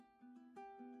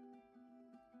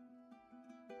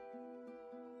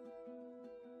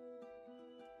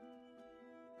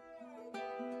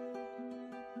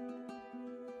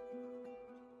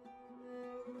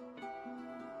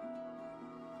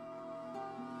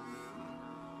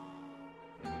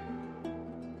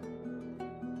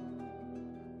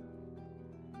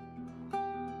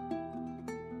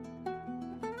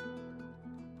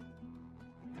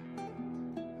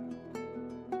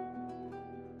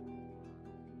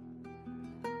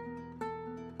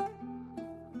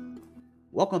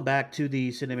Welcome back to the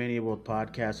Cinemania World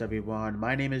Podcast, everyone.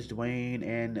 My name is Dwayne,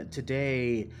 and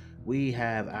today we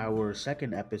have our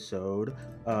second episode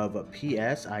of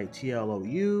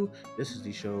PSITLOU. This is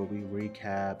the show we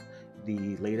recap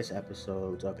the latest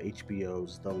episodes of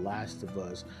HBO's The Last of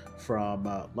Us from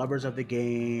lovers of the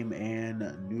game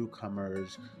and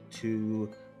newcomers to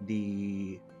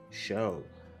the show.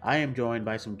 I am joined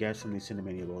by some guests from the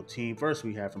Cinemania World team. First,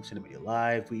 we have from Cinemania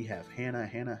Live, we have Hannah.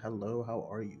 Hannah, hello, how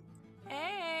are you?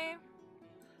 Hey.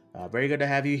 Very good to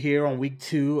have you here on week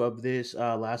two of this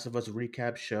Last of Us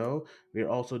recap show. We are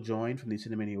also joined from the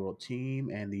Cinemania World team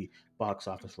and the Box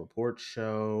Office Report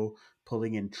show.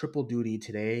 Pulling in triple duty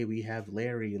today, we have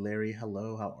Larry. Larry,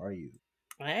 hello, how are you?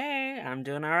 Hey, I'm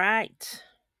doing all right.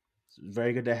 It's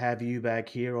very good to have you back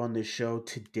here on this show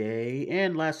today.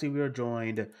 And lastly, we are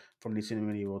joined from the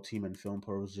Cinemania World team and film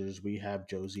posers. We have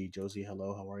Josie. Josie,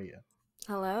 hello, how are you?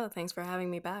 Hello, thanks for having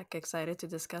me back. Excited to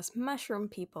discuss mushroom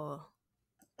people.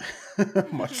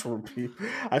 Mushroom people.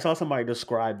 I saw somebody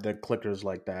describe the clickers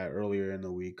like that earlier in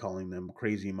the week, calling them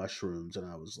crazy mushrooms, and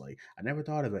I was like, I never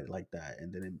thought of it like that,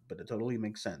 and then, but it totally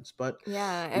makes sense. But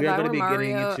Yeah, we if are I going to were be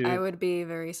getting Mario, I into, would be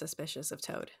very suspicious of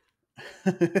Toad.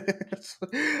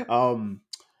 um,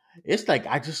 it's like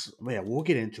I just yeah, we'll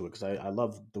get into it because I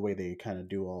love the way they kind of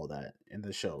do all that in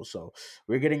the show. So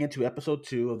we're getting into episode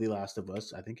two of The Last of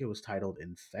Us. I think it was titled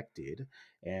Infected,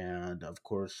 and of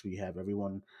course we have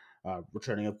everyone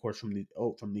returning, of course, from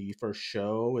the first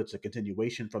show. It's a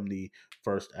continuation from the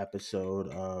first episode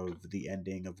of the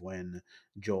ending of when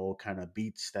Joel kind of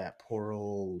beats that poor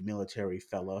old military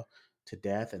fella to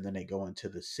death, and then they go into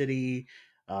the city.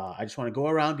 I just want to go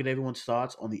around, get everyone's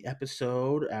thoughts on the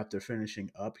episode after finishing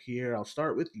up here. I'll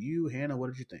start with you, Hannah. What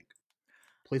did you think?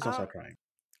 Please don't Um. start crying.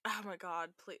 Oh my God.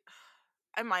 Please.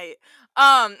 I might.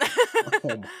 Oh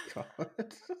my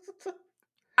god.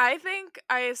 I think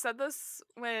I said this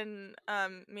when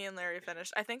me and Larry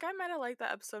finished. I think I might have liked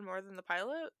that episode more than the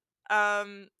pilot.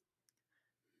 Um.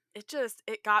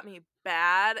 It got me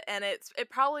bad, and it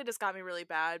probably just got me really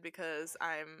bad because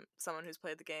I'm someone who's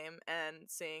played the game, and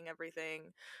seeing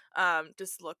everything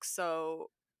just looks so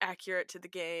accurate to the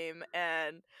game,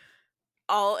 and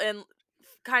all and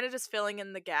kind of just filling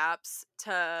in the gaps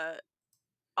to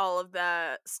all of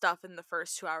the stuff in the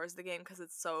first 2 hours of the game because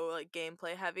it's so like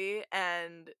gameplay heavy,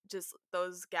 and just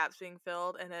those gaps being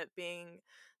filled and it being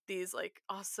these like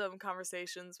awesome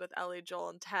conversations with Ellie, Joel,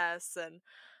 and Tess, and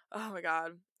oh my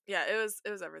god, yeah, it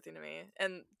was everything to me,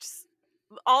 and just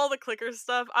all the clicker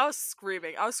stuff. I was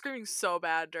screaming so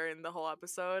bad during the whole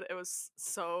episode. It was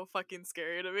so fucking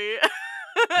scary to me.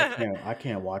 I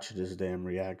can't watch this damn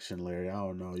reaction, Larry. I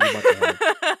don't know. You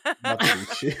about to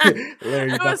be shit. Larry,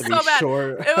 you It about was to be so bad.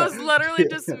 short. It was literally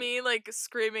just me like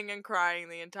screaming and crying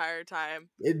the entire time.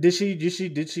 Did she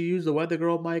use the weather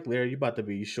girl mic? Larry, you about to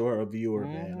be short a viewer,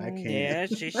 man. I can't. Yeah,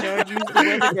 she sure used the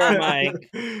weather girl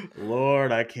mic.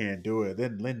 Lord, I can't do it.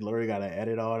 Then Larry gotta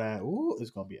edit all that. Ooh,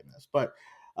 it's gonna be a mess.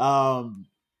 Um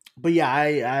but yeah,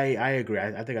 I agree.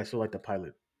 I think I still like the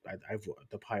pilot.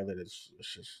 The pilot is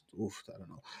it's just oof. I don't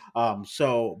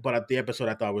know. But at the episode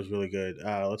I thought was really good.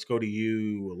 Let's go to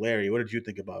you, Larry. What did you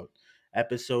think about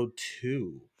episode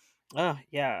two? Oh,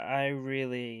 yeah, I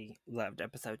really loved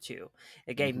episode 2.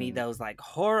 It gave me Hmm. those like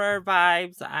horror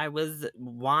vibes I was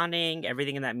wanting.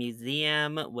 Everything in that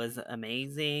museum was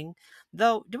amazing.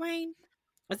 Though, Dwayne,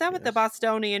 is that what the Yes.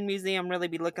 Bostonian Museum really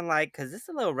be looking like? Because it's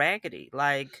a little raggedy.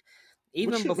 Like, What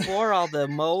even you? before all the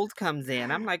mold comes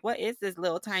in, I'm like, what is this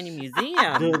little tiny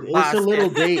museum, Dude, it's a Boston? little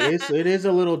date. It is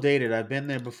a little dated. I've been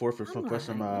there before for I'm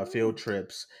some like, field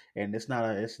trips, and it's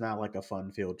not like a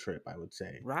fun field trip. I would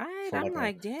say right? for I'm like a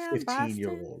like, damn, 15-year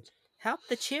Boston, old. help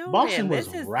the Boston children. was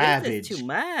This is too ravaged.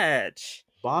 much.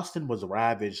 Boston was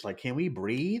ravaged. Like, can we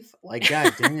breathe? Like,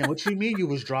 god damn, what you mean you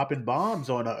was dropping bombs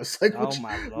on us? Like, Oh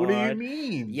my what do you lord.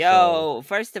 mean? So, Yo,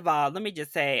 first of all, let me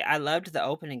just say I loved the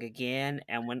opening again.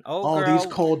 And when old oh, these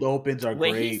girl, cold opens are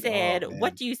when he great. Oh said,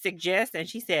 "What man, do you suggest?" and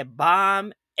she said,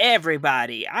 "Bomb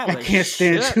everybody," I I was can't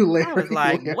stand shook. you, I was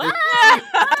Larry. like, "What?" Larry.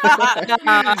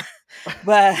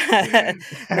 But I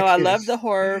no, I can't. love the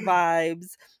horror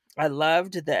vibes. I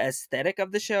loved the aesthetic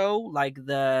of the show, like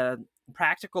the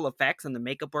practical effects and the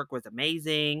makeup work was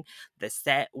amazing. The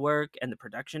set work and the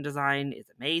production design is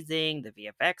amazing. The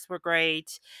VFX were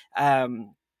great.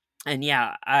 And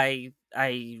yeah, I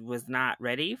was not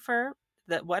ready for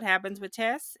what happens with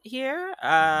Tess here.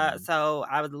 Mhm. So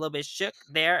I was a little bit shook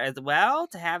there as well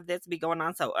to have this be going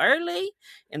on so early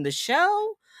in the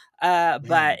show. But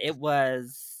Man, it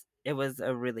was It was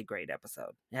a really great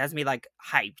episode. It has me like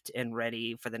hyped and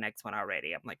ready for the next one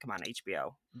already. I'm like, come on,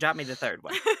 HBO, drop me the third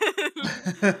one.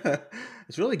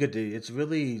 It's really good to. It's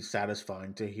really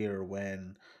satisfying to hear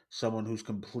when someone who's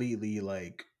completely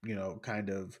like kind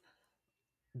of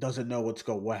doesn't know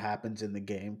what happens in the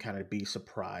game kind of be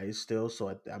surprised still.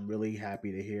 So I'm really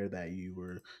happy to hear that you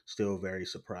were still very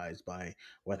surprised by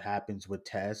what happens with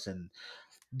Tess. And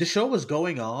the show was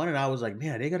going on, and I was like,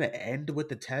 man, are they gonna end with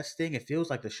the testing? It feels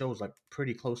like the show is like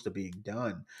pretty close to being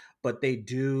done, but they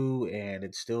do, and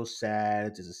it's still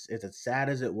sad. It's as sad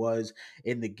as it was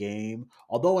in the game.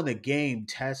 Although in the game,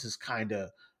 Tess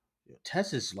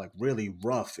is like really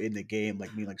rough in the game.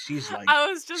 Like, I mean, like I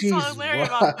was just telling she's Larry rough.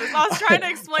 about this. I was trying to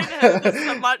explain to him this is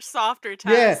a much softer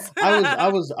Yeah, Tess. I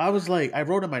was like, I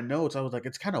wrote in my notes, I was like,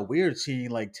 it's kind of weird seeing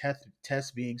like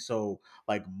Tess being so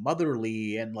like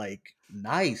motherly and like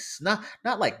nice, not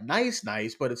like nice,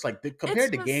 but it's like It's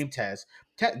compared to just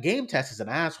Game Test is an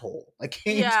asshole. Like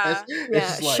Game Test yeah.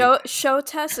 Yeah, is like, show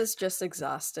Tess is just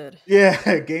exhausted.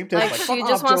 yeah, Game Test is Like like fuck she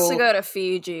just off, wants to Joel. go to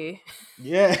Fiji.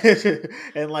 Yeah,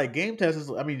 and like Game Test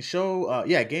is, I mean,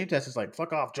 Game Test is like,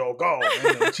 fuck off, Joel, go. And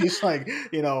then she's like,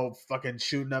 fucking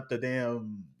shooting up the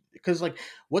damn. Because like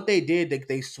what they did,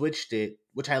 they switched it,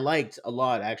 which I liked a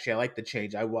lot. Actually, I like the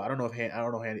change. I don't know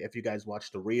if you guys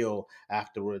watched the reel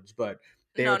afterwards, but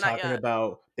No, not yet.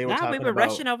 they were Nah, we talking were about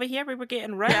rushing over here. We were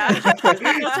getting Yeah. rushed. We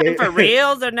wasn't looking for they,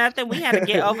 reels or nothing. We had to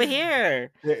get over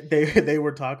here. they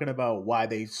were talking about why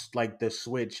they like the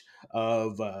switch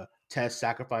of Tess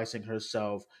sacrificing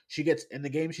herself. She gets in the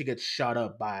game. She gets shot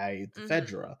up by the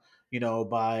Fedra,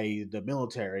 by the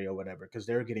military or whatever, because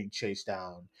they're getting chased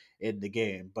down in the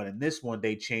game. But in this one,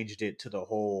 they changed it to the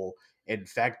whole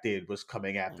infected was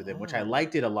coming after them, which I Oh.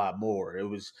 liked it a lot more. It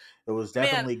was Man,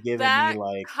 definitely giving me that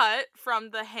like, cut from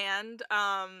the hand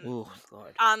Ooh,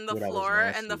 Lord. on the that was floor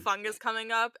and the nasty. fungus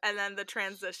coming up, and then the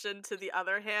transition to the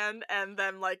other hand, and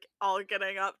then like all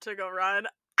getting up to go run.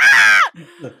 Ah!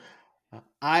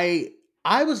 I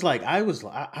I was like,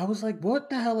 what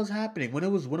the hell is happening? When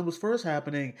it was first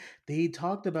happening, he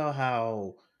talked about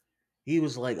how he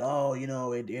was like, oh,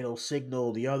 it'll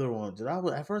signal the other ones. And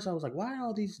at first I was like, why are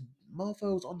all these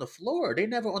mofos on the floor? They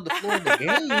never on the floor in the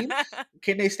game.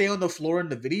 Can they stay on the floor in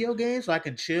the video game so I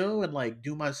can chill and like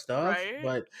do my stuff? Right?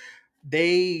 But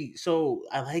so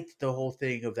I liked the whole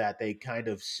thing of that they kind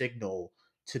of signal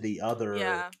to the other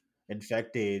Yeah.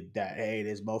 infected that, hey,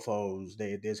 there's mofos,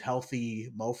 there's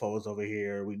healthy mofos over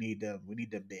here. We need them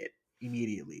bit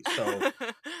immediately. So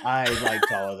I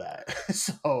liked all of that.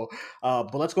 So,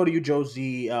 but let's go to you,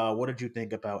 Josie. What did you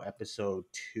think about episode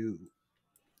 2?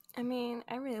 I mean,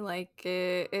 I really like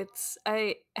it.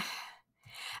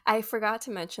 I forgot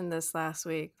to mention this last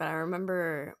week, but I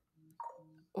remember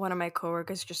one of my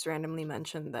coworkers just randomly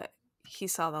mentioned that he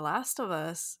saw The Last of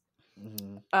Us,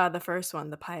 Hmm. the first one,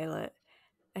 the pilot,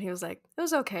 and he was like, "It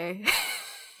was okay."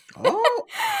 Oh,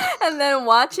 And then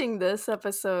watching this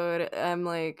episode, I'm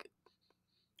like,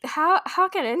 how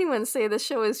can anyone say the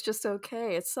show is just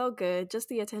okay? It's so good. Just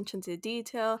the attention to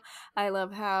detail. I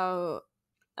love how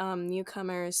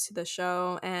newcomers to the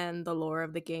show and the lore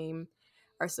of the game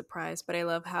are surprised, but I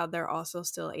love how they're also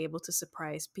still able to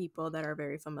surprise people that are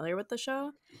very familiar with the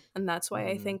show. And that's why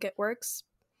I hmm, think it works,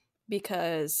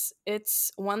 because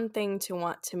it's one thing to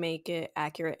want to make it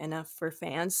accurate enough for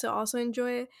fans to also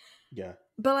enjoy it, yeah.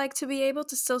 but like to be able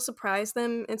to still surprise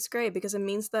them, it's great because it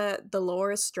means that the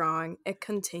lore is strong, it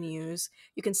continues,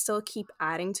 you can still keep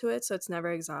adding to it so it's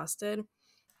never exhausted.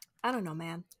 I don't know,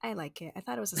 man. I like it. I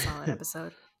thought it was a solid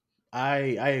episode.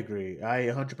 I agree. I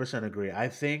 100% agree. I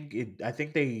think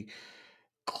they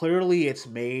clearly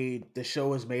the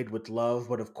show is made with love,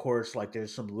 but of course like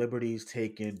there's some liberties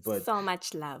taken, but So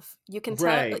much love. You can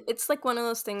tell right. it's like one of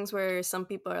those things where some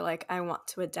people are like, I want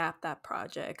to adapt that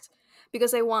project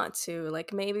because they want to.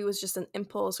 Like maybe it was just an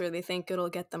impulse or they think it'll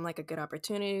get them like a good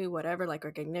opportunity, whatever, like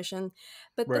recognition.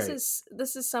 But this Right. is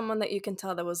this is someone that you can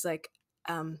tell that was like,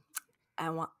 um, I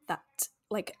want that.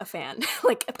 Like a fan.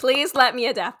 Like, please let me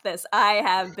adapt this. I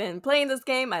have been playing this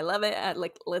game. I love it.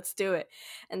 Like, let's do it.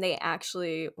 And they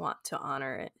actually want to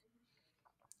honor it.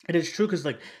 And it's true because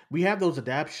like we have those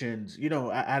adaptations,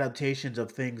 adaptations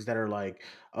of things that are like,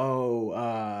 oh,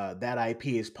 that IP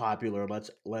is popular. Let's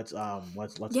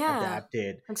Yeah, adapt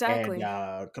it and exactly.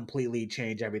 completely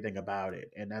change everything about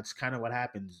it. And that's kind of what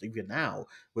happens even now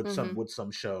with Mm-hmm.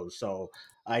 some shows. So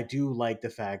I do like the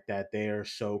fact that they're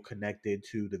so connected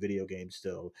to the video game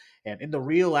still. And in the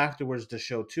reel afterwards, the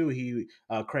show too,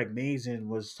 Craig Mazin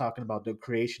was talking about the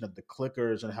creation of the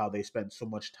clickers and how they spent so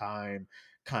much time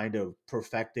kind of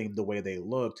perfecting the way they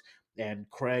looked. And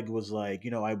Craig was like,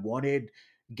 I wanted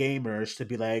gamers to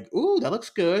be like, "Ooh, that looks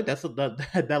good.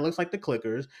 That looks like the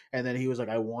clickers." And then he was like,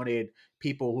 "I wanted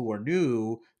people who were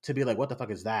new to be like, what the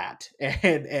fuck is that?"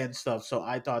 and stuff. So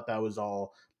I thought that was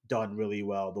all done really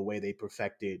well. The way they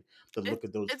perfected the look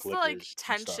of those It's the like clickers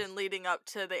and stuff. tension leading up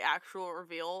to the actual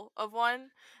reveal of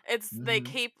one. It's Hmm. they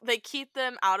keep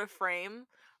them out of frame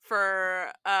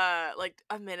for like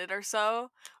a minute or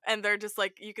so, and they're just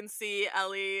like, you can see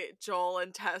Ellie, Joel,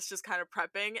 and Tess just kind of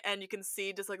prepping, and you can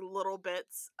see just like little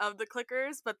bits of the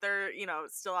clickers, but they're, you know,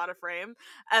 still out of frame.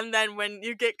 And then when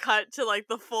you get cut to like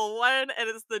the full one and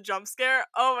it's the jump scare,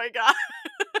 oh my god.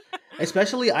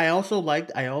 Especially, I also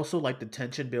liked the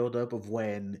tension buildup of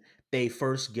when they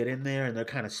first get in there and they're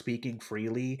kind of speaking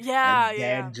freely, Yeah, and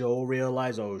yeah, then Joel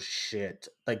realized, oh shit,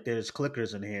 like there's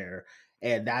clickers in here,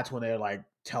 and that's when they're like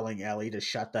telling Ellie to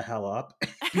shut the hell up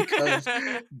because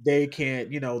yeah. they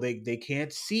can't, they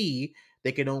can't see,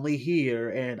 they can only hear,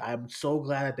 and I'm so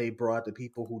glad that they brought the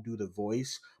people who do the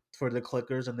voice for the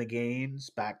clickers in the games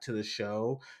back to the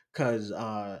show because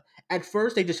at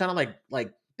first they just sounded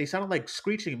like they sounded like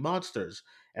screeching monsters.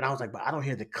 And I was like, but I don't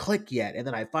hear the click yet. And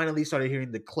then I finally started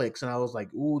hearing the clicks, and I was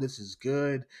like, ooh, this is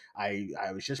good. I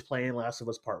was just playing Last of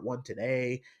Us Part 1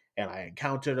 today, and I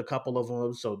encountered a couple of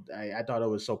them. So I thought it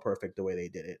was so perfect the way they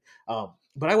did it.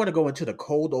 But I want to go into the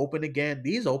cold open again.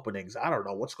 These openings, I don't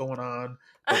know what's going on,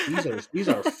 but these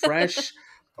are fresh,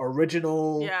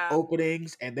 original Yeah.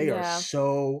 openings, and they are Yeah.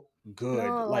 so good.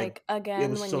 No, Like, like it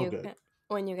again was so good.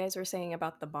 when you guys were saying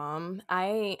about the bomb,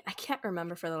 I can't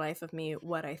remember for the life of me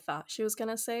what I thought she was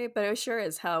gonna say, but it sure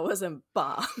as hell wasn't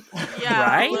bomb. Yeah,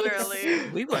 Right? literally.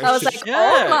 We were I was like,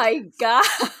 "Oh shook. my god."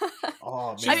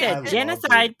 Oh She I man, mean, I said, loved it.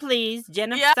 genocide, please.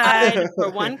 yeah. Genocide for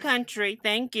one country.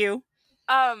 Thank you.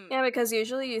 Um Yeah, because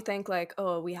usually you think like,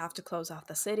 "Oh, we have to close off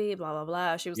the city, blah blah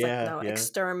blah." She was like, Yeah, "No, yeah.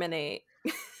 exterminate."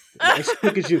 As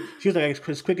quick as you, she was like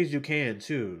as quick as you can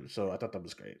too. So I thought that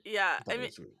was great. yeah, I thought I it mean,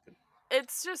 was really good.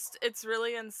 it's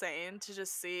really insane to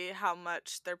just see how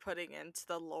much they're putting into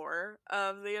the lore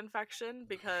of the infection,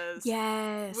 because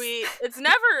Yes. it's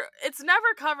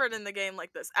never covered in the game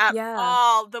like this at Yeah.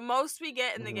 all. The most we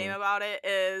get in the game Uh-huh. about it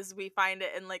is we find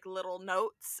it in like little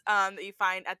notes that you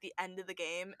find at the end of the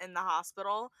game in the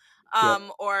hospital,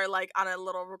 Yep. or like on a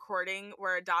little recording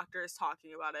where a doctor is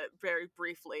talking about it very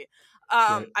briefly.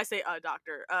 Right. I say a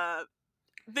doctor,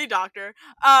 the doctor.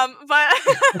 But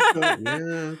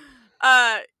Yeah.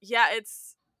 yeah,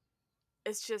 it's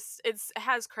just it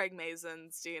has Craig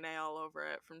Mazon's DNA all over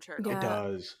it from It Chernobyl. Yeah.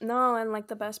 does. No, and like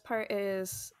the best part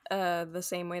is the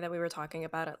same way that we were talking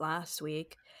about it last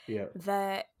week, Yeah.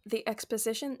 that the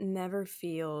exposition never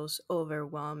feels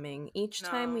overwhelming. Each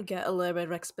time we No. get a little bit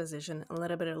of exposition, a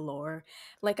little bit of lore.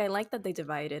 Like I like that they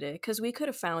divided it because we could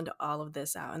have found all of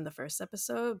this out in the first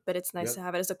episode, but it's nice Yep. to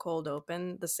have it as a cold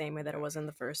open the same way that it was in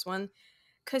the first one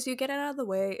because you get it out of the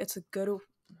way. It's a good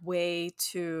way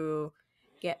to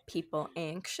get people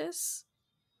anxious,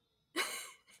 but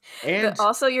And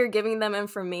also you're giving them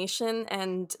information,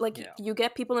 and like Yeah. you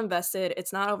get people invested.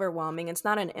 It's not overwhelming, it's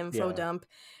not an info yeah. dump.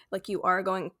 Like you are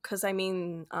going, because I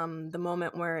mean, the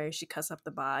moment where she cuts up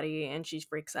the body and she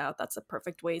freaks out, that's a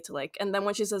perfect way to like, and then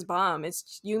when she says bomb,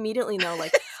 it's you immediately know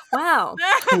like, wow, um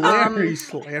Hilarious,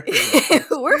 hilarious.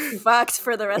 we're fucked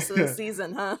for the rest of the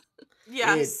season, huh?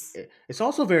 Yes. It's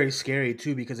also very scary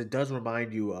too because it does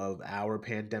remind you of our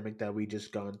pandemic that we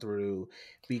just gone through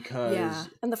Yeah, because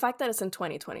and the fact that it's in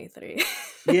 2023.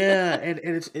 yeah, and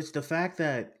it's the fact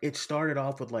that it started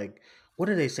off with like what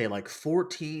did they say like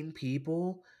 14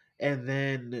 people, and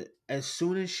then as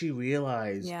soon as she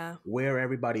realized Yeah. where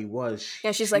everybody was,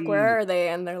 Yeah, she's like, "Where she are they?"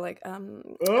 And they're like, I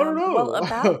don't well,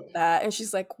 about know. that." And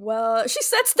she's like, "Well," she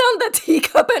sets down the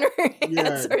teacup and her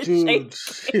hands Yeah, are dude,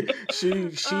 shaking.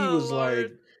 she Oh was like,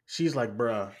 Lord. she's like,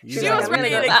 bruh, you She's She like, gotta was "I'm ready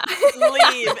gonna leave. go.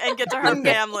 to leave and get to her I'm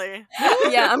gonna, family.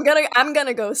 yeah, I'm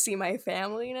gonna go see my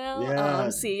family now. Yeah,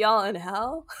 See y'all in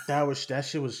hell." that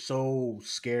shit was so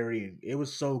scary. It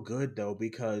was so good though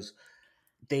because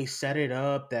they set it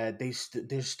up that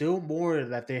there's still more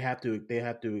that they have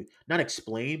to not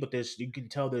explain, but there's you can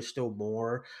tell there's still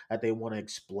more that they want to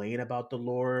explain about the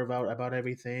lore about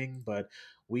everything. But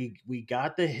we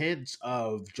got the hints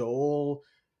of Joel,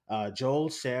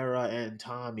 Sarah, and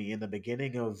Tommy in the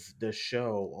beginning of the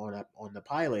show on the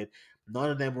pilot.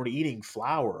 None of them were eating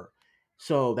flour.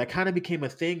 So that kind of became a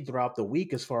thing throughout the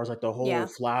week as far as like the whole Yeah,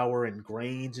 flour and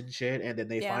grains and shit. And then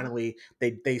they yeah, finally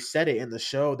they said it in the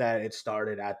show that it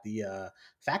started at the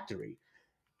factory,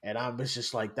 and I was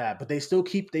just like that. But they still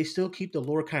keep the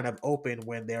lore kind of open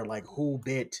when they're like who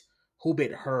bit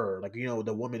her, like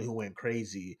the woman who went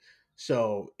crazy.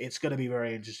 So it's gonna be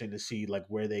very interesting to see like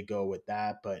where they go with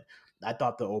that. But I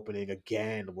thought the opening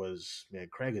again was, man,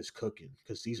 Craig is cooking,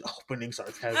 because these openings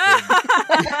have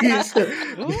been these,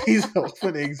 these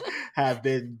openings have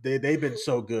been they've been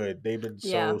so good. They've been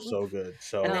Yeah. so good.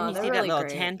 And then So you they're see that really little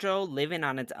great. tendril living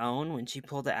on its own when she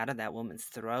pulled it out of that woman's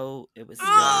throat. It was still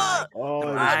Ugh. like oh, it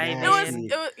was thriving. It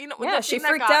was, you know, Yeah, the she thing that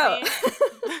freaked got out. me.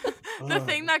 The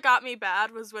thing that got me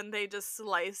bad was when they just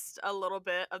sliced a little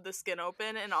bit of the skin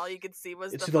open, and all you could see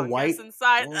was It's the the fungus white.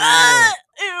 inside. Oh. Ah!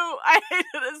 Ew! I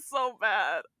hated it so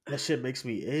bad. That shit makes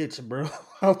me itch, bro.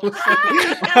 I was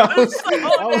It was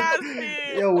so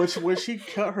nasty. yo, when she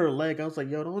cut her leg, I was like,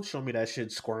 yo, don't show me that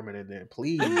shit squirming in there,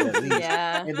 please, at least.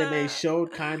 Yeah. And then they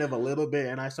showed kind of a little bit,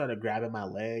 and I started grabbing my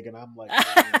leg, and I'm like,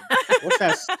 man,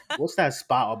 what's that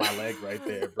spot on my leg right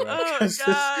there, bro? Oh 'Cause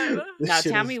god. this Now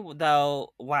shit tell is- me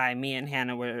though why me and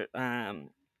Hannah were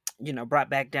brought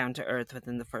back down to earth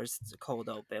within the first cold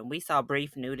open. We saw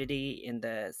brief nudity in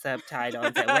the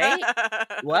subtitles. Wait,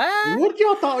 what? What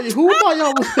y'all thought? Who thought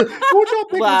y'all was? Who y'all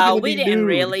think was Well, gonna we be didn't nude?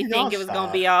 really Can y'all think it was gonna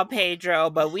stop? be all Pedro,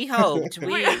 but we hoped. We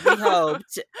We-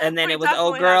 hoped, and then we it was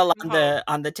old definitely girl had some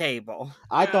on the table.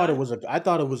 I thought Yeah. it was I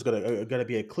thought it was gonna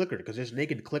be a clicker, because there's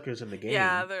naked clickers in the game.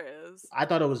 Yeah, there is. I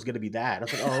thought it was gonna be that. I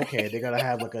was like, oh, okay, they're gonna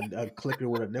have like a clicker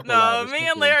with a nipple out. No, or me and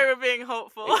something. Larry were being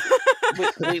hopeful.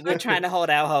 We're trying to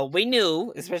hold out hope. We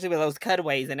knew, especially with those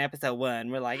cutaways in episode 1,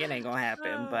 we're like, it ain't gonna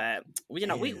happen. But we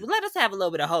Man. let us have a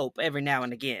little bit of hope every now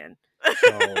and again.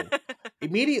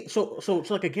 So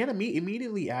like again,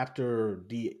 immediately after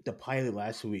the pilot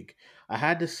last week, I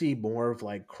had to see more of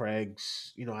like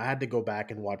Craig's. I had to go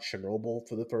back and watch Chernobyl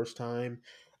for the first time,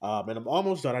 and I'm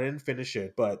almost done. I didn't finish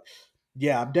it, but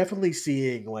yeah, I'm definitely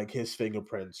seeing like his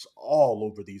fingerprints all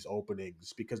over these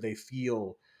openings, because they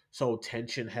feel so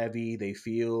tension heavy. They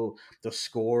feel the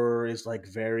score is like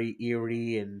very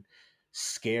eerie and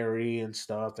scary and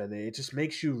stuff, and it just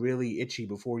makes you really itchy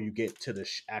before you get to the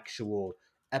actual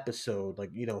episode,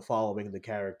 like following the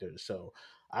characters. So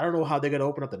I don't know how they're gonna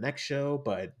open up the next show,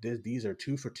 but these are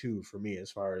 2 for 2 for me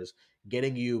as far as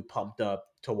getting you pumped up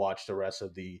to watch the rest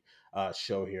of the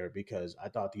show here, because I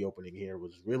thought the opening here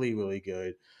was really, really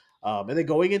good. And then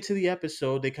going into the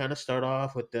episode, they kind of start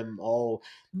off with them all.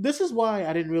 This is why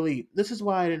I didn't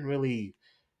really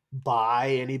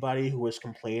buy anybody who was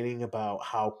complaining about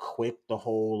how quick the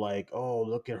whole, like, oh,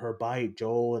 look at her bite,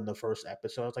 Joel, in the first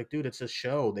episode. I was like, dude, it's a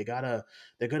show. They're gonna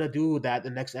do that the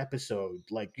next episode.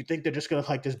 Like, you think they're just gonna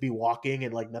like just be walking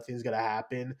and like nothing's gonna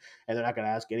happen, and they're not gonna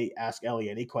ask Ellie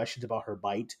any questions about her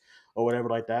bite or whatever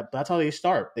like that? But that's how they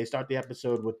start. They start the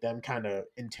episode with them kind of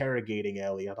interrogating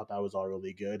Ellie. I thought that was all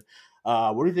really good.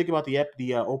 What do you think about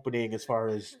the opening as far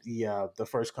as the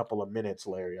first couple of minutes,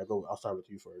 Larry? I'll start with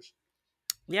you first.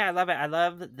 Yeah, I love it. I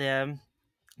love the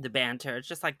banter. It's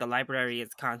just like the library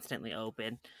is constantly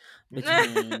open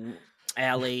between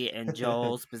Ellie and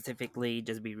Joel, specifically,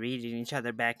 just be reading each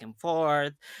other back and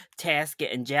forth. Tess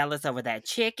getting jealous over that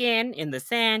chicken in the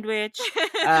sandwich.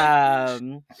 But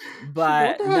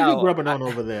what the hell are you grubbing on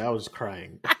over there? I was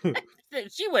crying.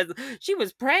 she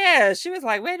was pressed. She was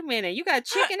like, "Wait a minute, you got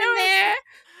chicken in there?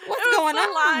 What's going the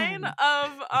on?" line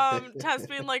of Tess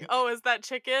being like, "Oh, is that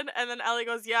chicken?" And then Ellie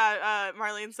goes, "Yeah."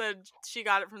 Marlene said she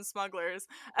got it from smugglers,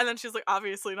 and then she's like,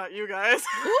 "Obviously not you guys."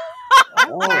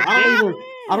 Oh,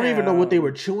 I don't even know what they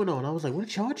were chewing on. I was like,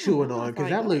 "What y'all chewing on?" Because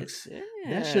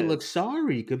that shit looks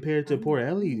sorry compared to poor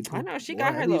Ellie. I know she poor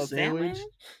got her Ellie's little sandwich.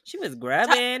 She was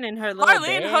grubbing in her little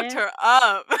Marlene bed. hooked her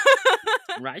up.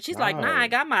 Right? She's like, "Nah, I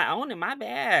got my own in my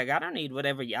bag. I don't need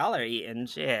whatever y'all are eating.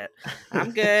 Shit,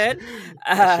 I'm good."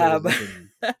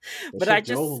 But I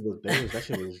just that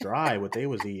shit was dry. What they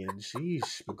was eating.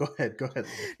 Sheesh. But go ahead.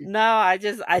 No,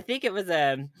 I think it was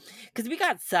because we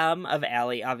got some of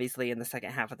Allie obviously in the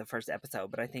second half of the first episode,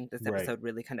 but I think this episode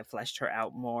really kind of fleshed her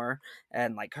out more,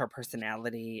 and like her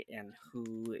personality and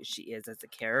who she is as a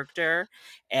character,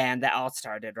 and that all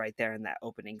started right there in that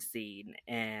opening scene,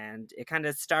 and it kind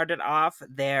of started off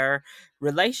their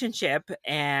relationship,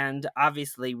 and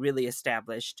obviously really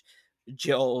established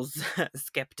Joel's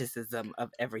skepticism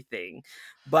of everything.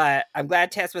 But I'm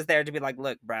glad Tess was there to be like,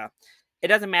 "Look, bro, it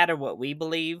doesn't matter what we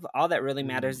believe. All that really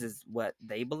matters is what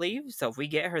they believe. So if we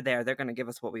get her there, they're going to give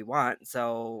us what we want.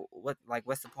 So what's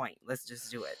the point? Let's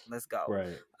just do it. Let's go."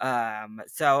 Right.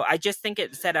 So I just think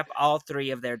it set up all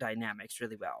three of their dynamics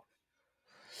really well.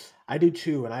 I do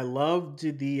too, and I loved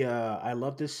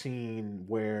the scene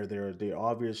where they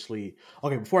obviously.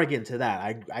 Okay, before I get into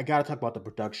that, I gotta talk about the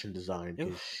production design.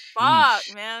 Fuck,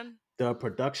 man. The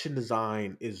production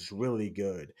design is really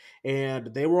good,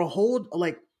 and they were a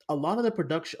lot of the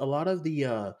production, a lot of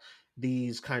the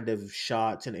these kind of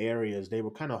shots and areas, they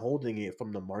were kind of holding it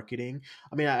from the marketing.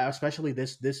 I mean, especially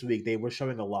this week, they were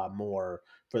showing a lot more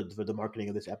for the marketing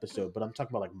of this episode. But I'm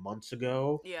talking about like months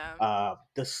ago. Yeah.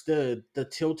 The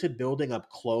tilted building up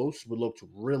close looked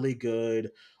really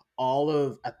good. All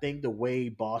of I think the way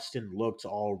Boston looked,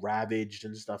 all ravaged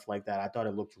and stuff like that, I thought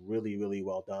it looked really really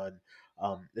well done.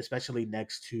 Especially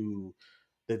next to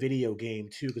the video game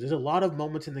too, because there's a lot of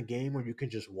moments in the game where you can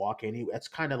just walk anywhere. That's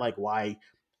kind of like why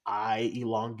I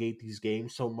elongate these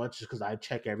games so much, is because I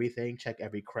check everything, check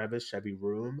every crevice, every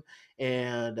room,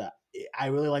 and I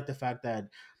really like the fact that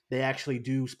they actually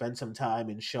do spend some time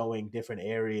in showing different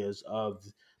areas of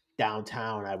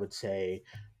downtown. I would say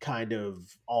kind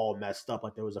of all messed up.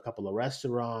 Like there was a couple of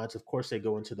restaurants. Of course, they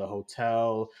go into the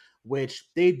hotel, which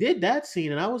they did that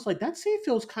scene, and I was like, that scene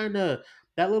feels kind of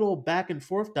that little back and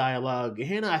forth dialogue.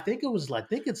 Hannah, I think it's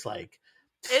like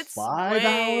It's 5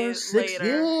 hours, way 6. later.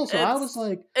 Yeah, so I was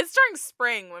like, It's during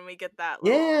spring when we get that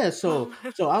little yeah. So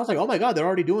moment. I was like, oh my god, they're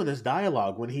already doing this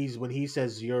dialogue when he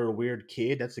says you're a weird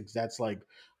kid. That's like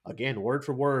again word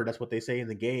for word. That's what they say in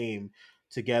the game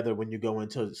together when you go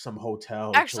into some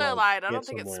hotel to Actually, I like lied. I get don't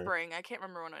think it's somewhere. spring. I can't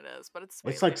remember when it is, but it's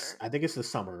way It's like later. I think it's the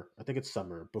summer. I think it's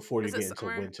summer before you Is it get into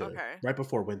summer? winter. Okay. Right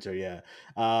before winter, yeah.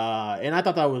 And I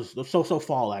thought that was so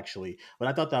fall actually, but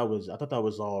I thought that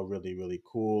was all really really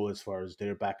cool as far as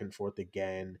they're back and forth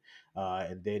again.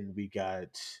 And then we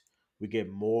get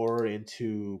more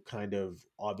into kind of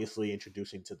obviously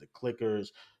introducing to the clickers.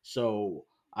 So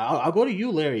I'll go to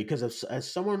you, Larry, because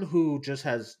as someone who just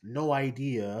has no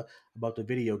idea about the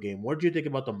video game, what do you think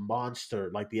about the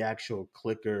monster, like the actual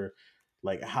clicker?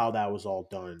 Like how that was all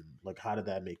done. Like how did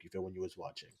that make you feel when you was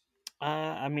watching?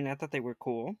 I mean, I thought they were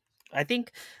cool. I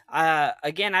think,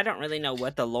 again, I don't really know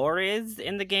what the lore is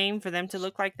in the game for them to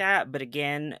look like that, but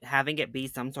again, having it be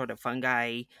some sort of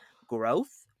fungi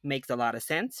growth makes a lot of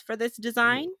sense for this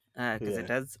Yeah. design, because it Yeah.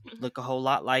 does look a whole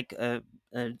lot like a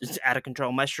out of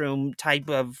control mushroom type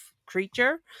of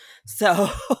creature. So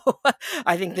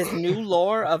I think this new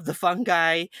lore of the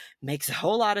fungi makes a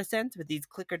whole lot of sense with these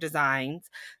clicker designs.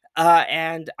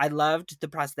 And I loved the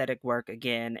prosthetic work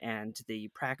again and the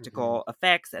hmm practical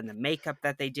effects and the makeup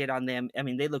that they did on them. I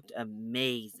mean, they looked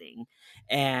amazing.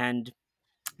 And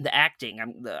the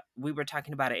acting, we were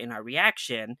talking about it in our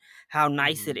reaction, how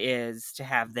nice hmm it is to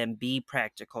have them be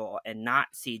practical and not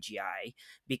CGI,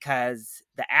 because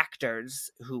the actors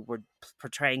who were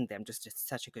portraying them just did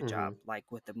such a good job, hmm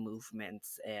like with the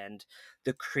movements and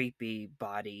the creepy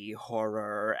body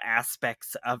horror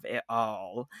aspects of it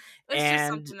all. It's just And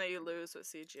something that you lose with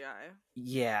CGI.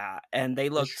 yeah, and they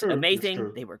That's looked true. That's amazing.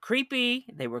 true. They were creepy,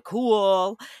 they were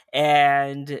cool,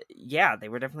 and yeah, they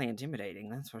were definitely intimidating,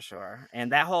 that's for sure.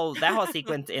 And that whole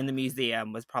sequence in the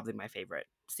museum was probably my favorite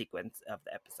sequence of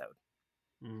the episode.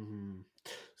 hmm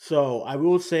So I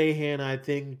will say, Hannah, I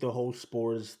think the whole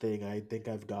spores thing. I think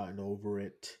I've gotten over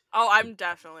it. Oh, Like, I'm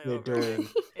definitely they're over it. during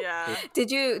Yeah.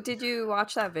 Did you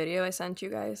watch that video I sent you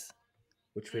guys?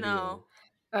 which No. video?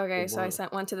 The Okay, so I one.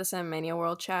 sent one to the Cinemania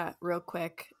World chat real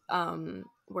quick,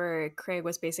 where Craig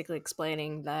was basically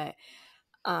explaining that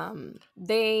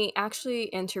they actually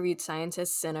interviewed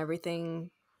scientists and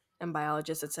everything, and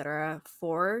biologists, etc.,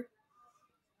 for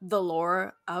the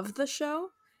lore of the show,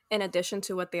 in addition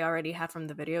to what they already had from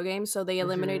the video game. So they hmm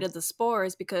eliminated the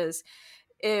spores because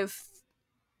if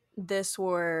this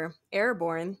were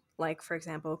airborne, like for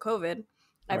example COVID,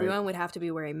 Right. everyone would have to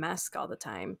be wearing masks all the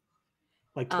time.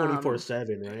 Like Um,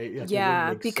 24/7, right? Like it wouldn't Yeah,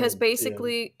 make because sense. Yeah.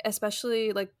 basically,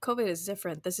 especially like COVID is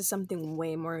different. This is something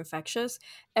way more infectious.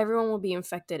 Everyone will be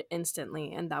infected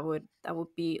instantly, and that would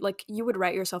be like you would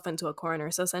write yourself into a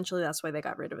corner. So essentially, that's why they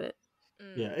got rid of it.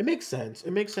 Yeah. Mm. It makes sense.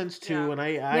 It makes sense too. Yeah. And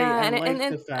Yeah, I and like and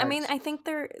the I mean, fact. I think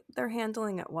they're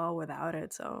handling it well without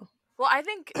it. So Well, I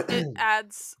think it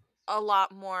adds a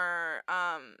lot more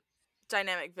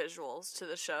dynamic visuals to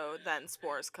the show than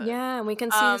Spores could. yeah, and we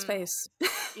can see his Um face.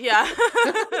 yeah.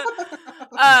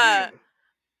 uh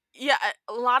yeah,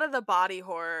 a lot of the body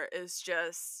horror is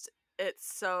just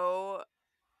it's so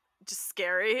just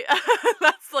scary.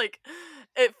 That's like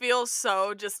it feels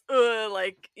so just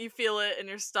like you feel it in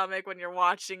your stomach when you're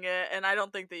watching it, and I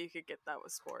don't think that you could get that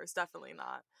with Spores. Definitely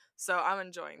not. So I'm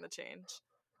enjoying the change.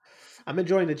 I'm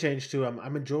enjoying the change too.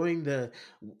 I'm enjoying the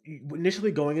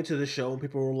initially going into the show and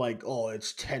people were like, "Oh,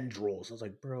 it's tendrils." I was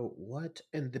like, "Bro, what?"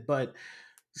 But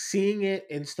seeing it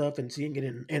and stuff and seeing it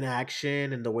in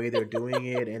action and the way they're doing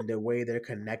it and the way they're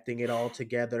connecting it all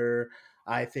together,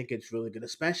 I think it's really good.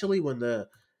 Especially when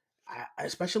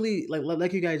especially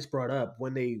like you guys brought up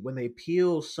when they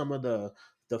peel some of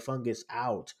the fungus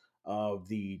out. of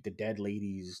the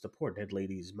poor dead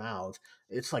lady's mouth,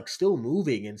 it's like still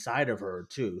moving inside of her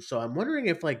too. So I'm wondering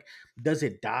if like does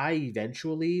it die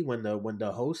eventually when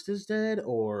the host is dead,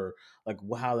 or like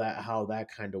how that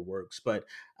kind of works. But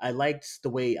I like the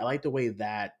way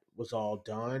that was all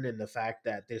done, and the fact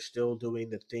that they're still doing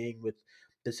the thing with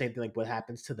the same thing, like what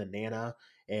happens to the Nana,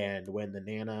 and when the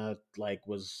Nana like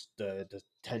was the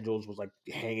tendrils was like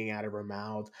hanging out of her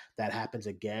mouth, that happens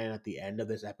again at the end of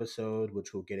this episode,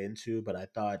 which we'll get into. But I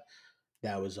thought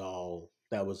that was all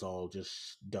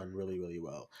just done really really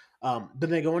well. But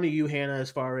then going to you, Hannah, as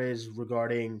far as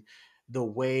regarding the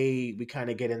way we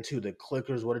kind of get into the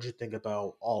clickers, what did you think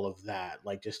about all of that?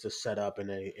 Like just the setup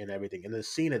and everything, and the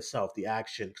scene itself, the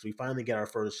action, because we finally get our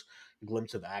first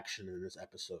glimpse of action in this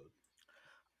episode.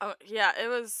 Oh yeah,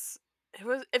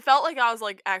 it felt like I was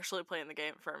like actually playing the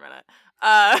game for a minute.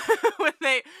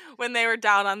 When they were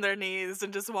down on their knees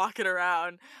and just walking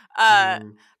around.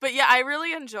 Mm, But yeah, I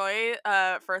really enjoy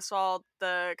first of all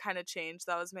the kind of change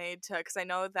that was made to, because I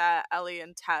know that Ellie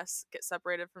and Tess get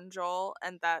separated from Joel,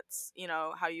 and that's, you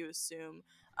know, how you assume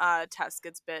Tess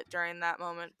gets bit during that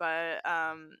moment, but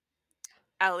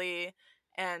Ellie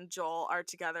and Joel are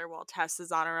together while Tess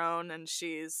is on her own, and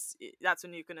that's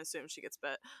when you can assume she gets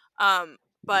bit.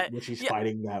 But when she's yeah,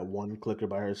 fighting that one clicker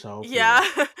by herself, yeah.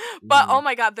 yeah. But oh Mm.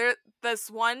 my god, this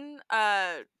one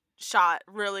shot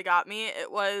really got me.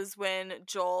 It was when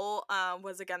Joel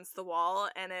was against the wall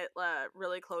and it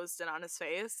really closed in on his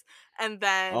face, and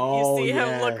then you Oh see him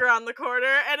look yeah, around the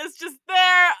corner and it's just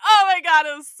there. Oh my god,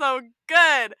 it was so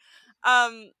good.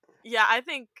 Um yeah, I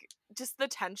think just the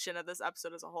tension of this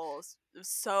episode as a whole is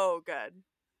so good.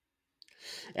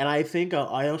 and I think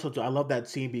I love that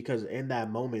scene because in that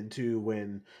moment too,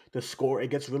 when the score it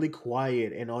gets really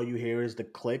quiet and all you hear is the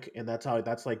click, and that's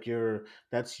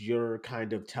your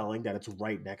kind of telling that it's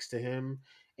right next to him.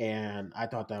 And I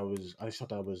just thought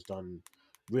that was done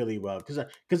really well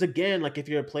because again, like if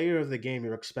you're a player of the game,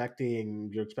 you're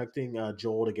expecting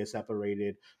Joel to get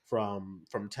separated from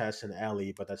Tess and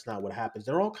Ellie, but that's not what happens.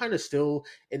 They're all kind of still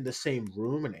in the same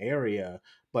room and area,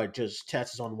 but just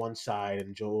Tess is on one side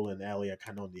and Joel and Ellie are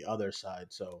kind of on the other side.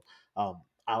 So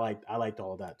I liked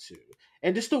all that too,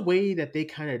 and just the way that they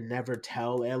kind of never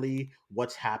tell Ellie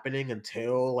what's happening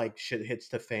until like shit hits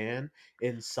the fan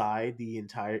inside the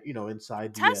entire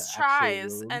inside the Tess actual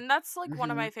tries, room. and that's like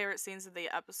one of Hmm. my favorite scenes of the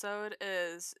episode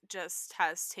is just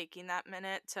Tess taking that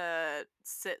minute to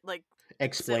sit with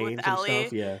Explain some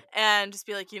stuff, Ellie yeah, and just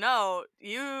be like, you know,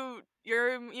 you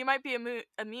might be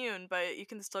immune, but you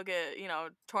can still get, you know,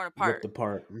 torn ripped apart.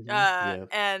 apart. Hmm, yeah.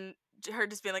 And her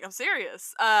just being like, I'm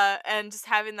serious, and just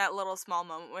having that little small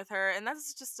moment with her, and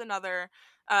that's just another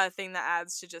thing that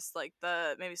adds to just like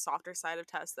the maybe softer side of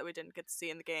Tess that we didn't get to see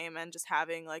in the game, and just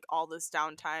having like all this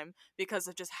downtime because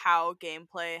of just how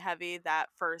gameplay heavy that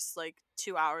first like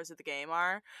 2 hours of the game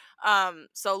are.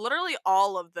 So literally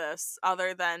all of this,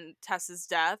 other than Tess's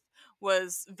death,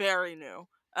 was very new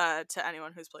to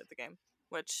anyone who's played the game.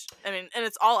 Which, I mean, and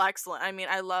it's all excellent. I mean,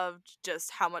 I loved just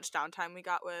how much downtime we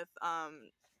got with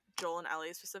Joel and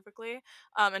Ellie specifically,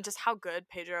 and just how good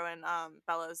Pedro and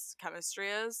Bella's chemistry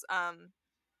is.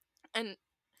 And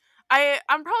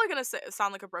I'm probably gonna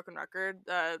sound like a broken record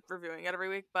reviewing it every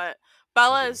week, but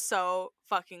Bella Okay. is so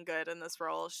fucking good in this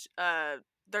role.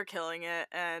 They're killing it,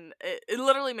 and it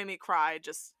literally made me cry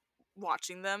just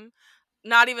watching them.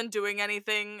 Not even doing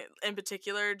anything in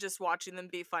particular, just watching them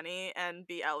be funny and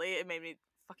be Ellie. It made me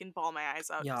fucking bawl my eyes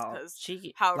out just Y'all, because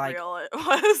she how like real it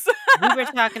was. we were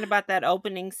talking about that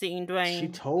opening scene, She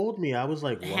Dwayne. told me. I was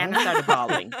like, Hannah what? started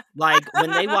bawling. Like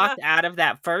when they walked out of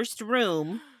that first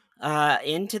room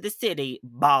into the city,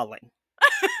 bawling.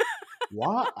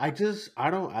 What? I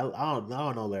don't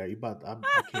know, Larry. But I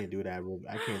can't do that.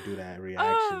 I can't do that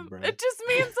reaction, bro. It just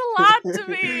means a lot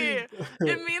to me.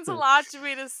 It means a lot to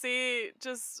me to see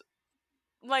just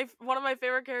one of my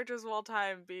favorite characters of all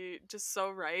time be just so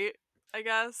right. I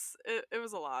guess it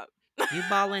was a lot. You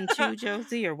bawling too,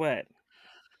 Josie, or what?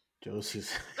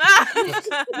 Josie's.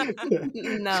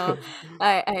 No,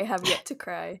 I have yet to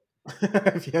cry.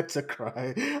 I've yet to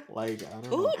cry. Like I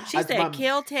don't Ooh, know. she said,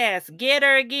 "Kill Tess, get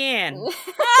her again."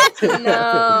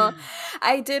 No,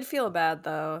 I did feel bad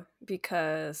though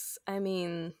because I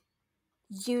mean,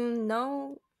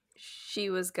 she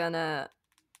was gonna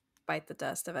bite the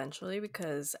dust eventually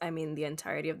because I mean the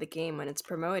entirety of the game when it's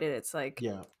promoted it's like,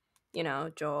 Yeah,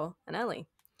 Joel and Ellie.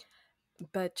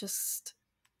 But just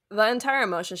the entire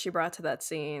emotion she brought to that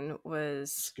scene it's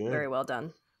was good. very well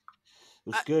done.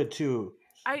 It's good too.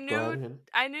 I Go knew ahead. Hannah.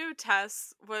 I knew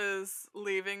Tess was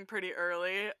leaving pretty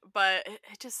early, but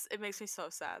it makes me so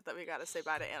sad that we got to say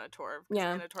bye to Anna Torv because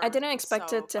Yeah. Anna I Torv didn't is expect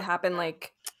so it to fucking happen good.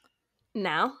 like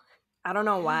now. I don't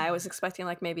know why. I was expecting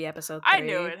like maybe episode 3, I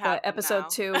knew it but happened episode now.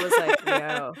 2 was like,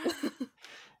 yo.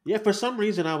 Yeah, for some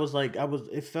reason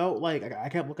it felt like I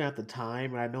kept looking at the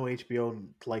time, and I know HBO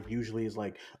like usually is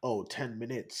like, oh, 10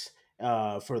 minutes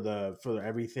for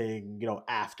everything,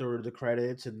 after the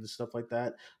credits and stuff like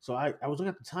that. So I was looking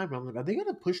at the time, and I'm like, are they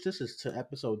gonna push this to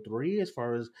episode 3 as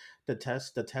far as the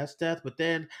test death? But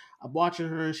then I'm watching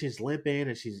her, and she's limping,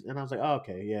 and I was like, oh,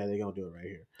 okay, yeah, they're gonna do it right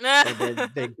here. And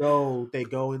then they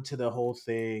go into the whole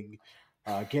thing,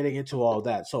 getting into all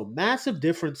that. So massive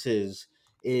differences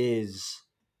is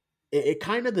it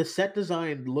kind of, the set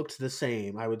design looks the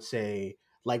same, I would say.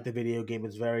 Like the video game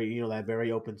is very, that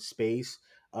very open space.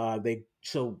 But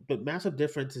massive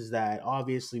difference is that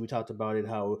obviously we talked about it,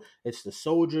 how it's the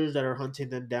soldiers that are hunting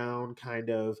them down, kind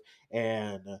of,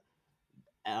 and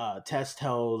Tess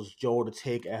tells Joel to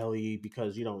take Ellie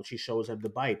because she shows him the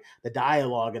bite. The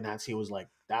dialogue in that scene was like,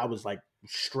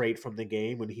 straight from the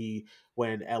game,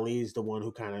 when Ellie's the one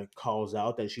who kind of calls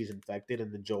out that she's infected,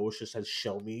 and then Joel just says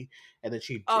 "show me," and then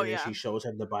she Oh and then yeah. she shows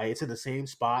him the bite. It's in the same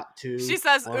spot too. She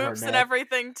says on her oops and neck.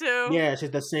 everything too. Yeah, it's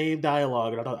the same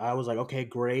dialogue, and I was like, okay,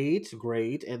 great,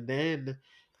 and then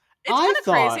It's kind of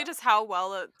crazy just how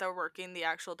well they're working the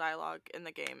actual dialogue in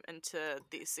the game into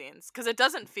these scenes, because it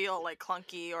doesn't feel like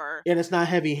clunky or. And it's not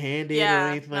heavy-handed or Yeah,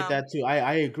 anything like no. that too.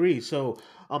 I agree. So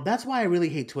that's why I really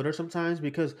hate Twitter sometimes,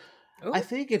 because Ooh. I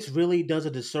think it's really does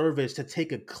a disservice to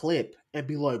take a clip and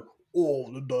be like,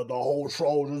 "Oh, the whole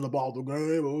show is about the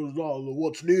game.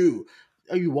 What's new?"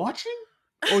 Are you watching,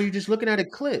 or are you just looking at a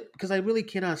clip? Because I really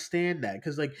cannot stand that.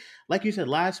 Because like you said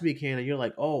last week, Hannah, you're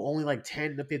like, "Oh, only like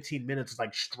 10 to 15 minutes is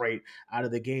like straight out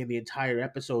of the game. The entire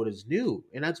episode is new,"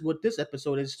 and that's what this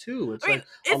episode is too. It's like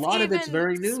a lot of it's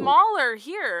very new. Smaller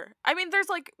here. I mean, there's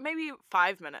like maybe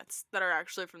 5 minutes that are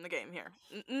actually from the game here.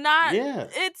 Yeah.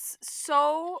 It's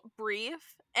so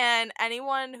brief, and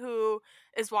anyone who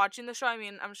is watching the show, I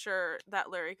mean, I'm sure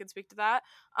that Larry could speak to that.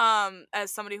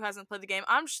 As somebody who hasn't played the game,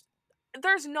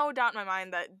 there's no doubt in my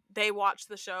mind that they watch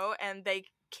the show and they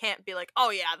can't be like, oh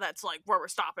yeah, that's like where we're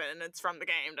stopping and it's from the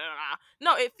game. Da, da, da.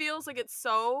 No, it feels like it's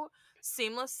so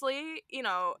seamlessly,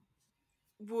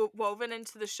 woven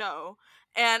into the show,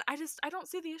 and I don't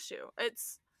see the issue.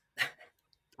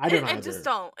 I don't I just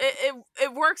don't.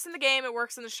 It works in the game. It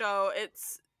works in the show.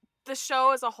 The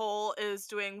show as a whole is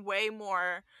doing way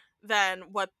more than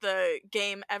what the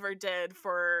game ever did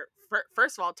for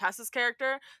first of all Tess's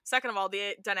character. Second of all,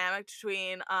 the dynamic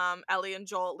between Ellie and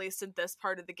Joel, at least in this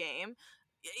part of the game.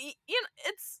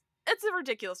 It's a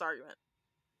ridiculous argument.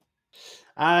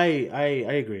 I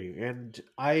agree, and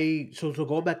so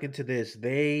going back into this,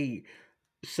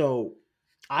 so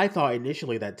I thought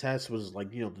initially that Tess was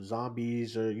like, the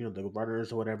zombies or the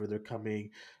runners or whatever, they're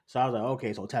coming. So I was like,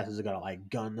 okay, so Tess is gonna like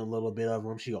gun a little bit of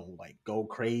them. She gonna like go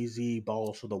crazy,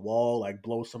 balls to the wall, like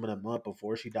blow some of them up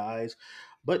before she dies.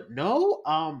 But no,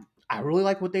 I really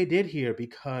like what they did here,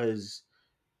 because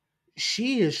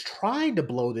she is trying to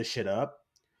blow this shit up,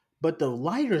 but the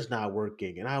lighter's not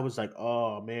working. And I was like,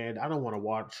 oh man, I don't want to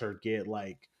watch her get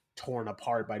like torn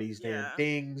apart by these damn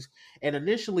things. And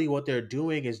initially what they're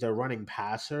doing is they're running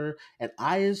past her, and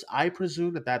I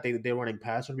presume that they're running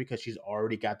past her because she's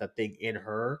already got the thing in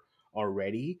her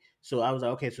already. So I was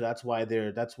like, okay, so that's why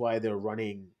they're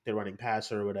running past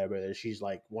her or whatever. She's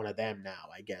like one of them now,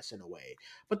 I guess, in a way.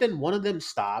 But then one of them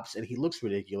stops, and he looks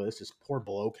ridiculous. This poor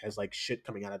bloke has like shit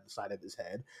coming out of the side of his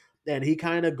head. And he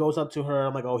kind of goes up to her.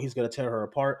 I'm like, oh, he's gonna tear her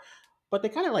apart. But they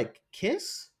kind of like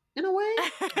kiss in a way.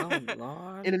 Oh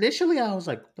Lord. And initially I was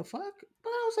like, the fuck? But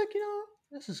I was like,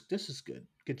 this is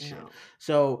good shit.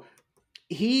 So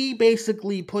he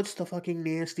basically puts the fucking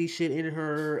nasty shit in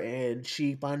her, and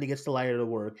she finally gets the lighter to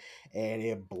work, and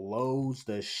it blows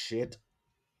the shit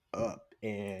up.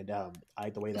 And I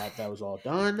like the way that was all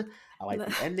done. I like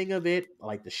the ending of it. I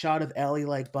like the shot of Ellie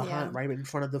like behind, right in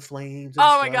front of the flames. And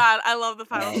oh my stuff. god, I love the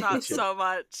final shot so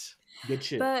much. Good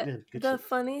shit. But good the shit.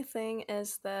 funny thing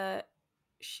is that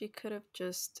she could have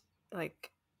just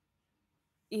like,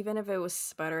 even if it was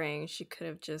sputtering, she could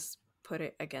have just put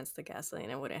it against the gasoline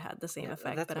and it would have had the same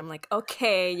effect. But I'm like,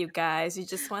 okay, you guys, you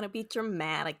just want to be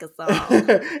dramatic as all.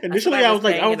 Initially, I was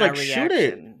like, shoot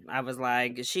it. I was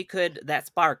like, that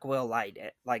spark will light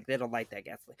it. Like, it'll light that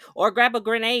gasoline. Or grab a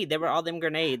grenade. There were all them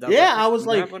grenades. I was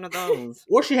like, grab one of those.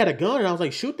 Or she had a gun, and I was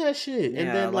like, shoot that shit. Yeah, and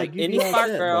then like any spark,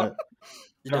 girl.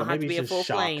 You don't have to be a full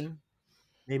shock. flame.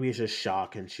 Maybe it's just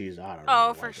shock, and she's, I don't know.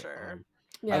 Oh, for sure.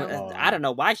 I don't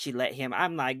know why she let him.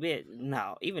 I'm like,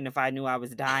 no. Even if I knew I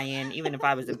was dying, even if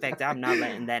I was infected, I'm not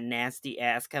letting that nasty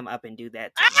ass come up and do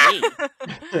that to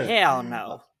me. Hell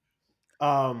no.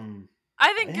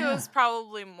 I think it was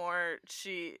probably more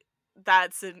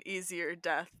that's an easier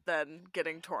death than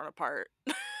getting torn apart.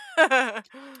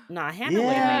 Nah, Hannah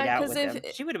would have made Yeah, out 'cause with if him.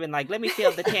 it- She would have been like, "Let me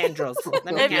feel the tendrils.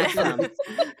 Let me If- have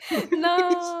some."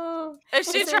 No. If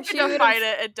she 'Cause tried she to would've- fight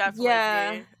it, it'd definitely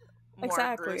Yeah, be more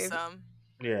exactly. gruesome.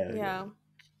 Yeah. Yeah.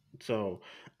 So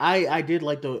I did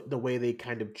like the way they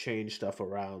kind of changed stuff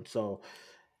around. So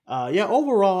yeah,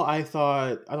 overall I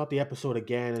thought the episode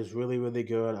again is really, really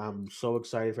good. I'm so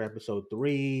excited for episode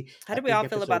 3. How I do we think all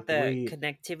feel about episode the 3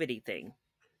 connectivity thing?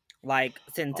 Like,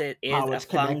 since it is how a it's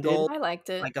connected. fungal, I liked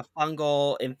it. like a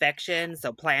fungal infection,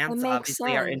 so plants makes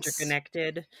obviously are sense.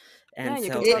 interconnected, Yeah, and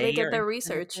you so can totally they get are their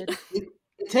research. interconnected.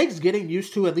 It takes getting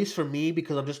used to, at least for me,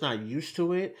 because I'm just not used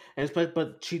to it. And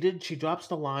but she drops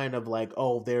the line of like,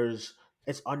 oh,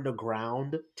 it's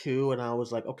underground too, and I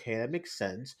was like, okay, that makes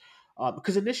sense.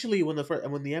 Because initially when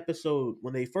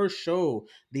they first show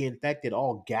the infected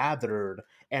all gathered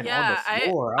and on the Yeah,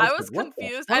 floor, I I was was like, what the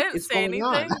confused. I fuck didn't is say going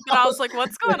on? anything, but I was like,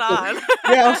 what's going on?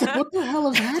 Yeah, I was like, what the hell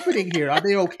is happening here? Are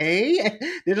they okay?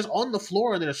 They're just on the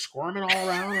floor and they're squirming all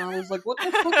around. And I was like, what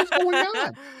the fuck is going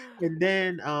on? And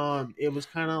then it was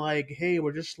kind of like, hey,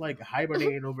 we're just like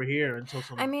hibernating over here until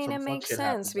I mean, some it fuck makes shit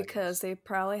sense happens, I because guess. they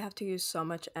probably have to use so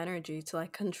much energy to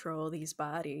like control these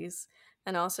bodies,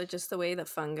 and also just the way the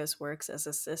fungus works as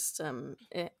a system.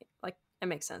 It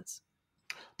makes sense.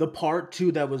 The part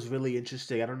too that was really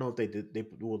interesting. I don't know if they did do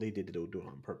it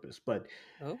on purpose, but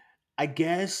Oh, I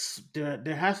guess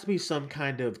there has to be some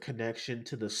kind of connection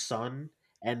to the sun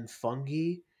and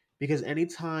fungi, because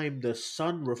anytime the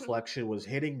sun reflection was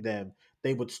hitting them,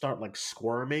 they would start like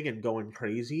squirming and going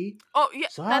crazy. Oh yeah,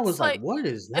 So I was that's like, like what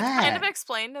is it's kind of that?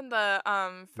 explained in the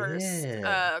first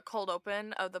Yeah. cold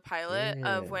open of the pilot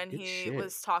of Yeah. when Good he shit.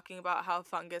 was talking about how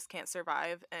fungus can't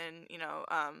survive in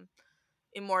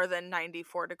in more than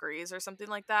 94 degrees or something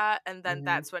like that, and then Hmm.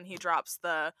 that's when he drops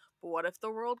the "But what if the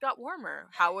world got warmer?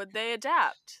 How would they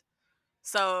adapt?"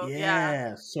 So yeah.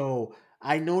 Yeah. So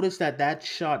I noticed that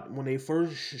shot when they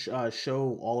first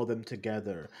show all of them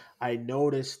together. I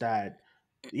noticed that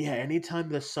yeah, anytime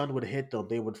the sun would hit them,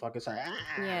 they would fucking say,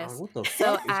 "Ah, Yes. what the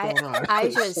So fuck is going on?" I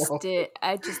So,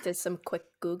 just did some quick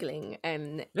googling,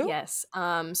 and no. yes,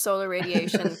 solar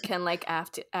radiation can like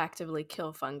actively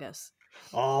kill fungus.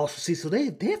 oh, see, so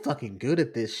they're fucking good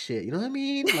at this shit. You know what I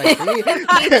mean? Like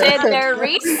They did their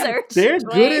research, they're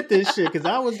good Dwayne. at this shit. Because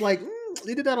I was like,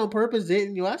 they did that on purpose,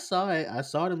 didn't you? I saw it. I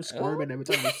saw them Oh, squirming every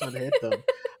time the sun hit them.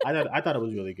 I thought it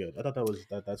was really good. I thought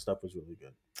that stuff was really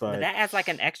good. but But that adds like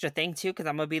an extra thing too, because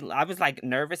I was like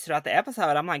nervous throughout the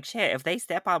episode. I'm like, shit, if they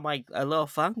step on like a little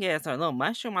fungus or a little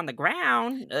mushroom on the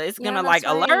ground, it's Yeah, gonna like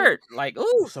that's why. alert. Like,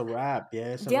 ooh, it's a wrap.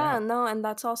 Yeah, it's a Yeah, wrap. no, and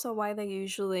that's also why they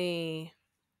usually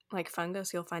like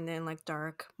fungus. You'll find it in like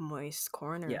dark, moist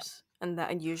corners, and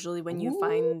that usually when you Ooh,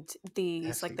 find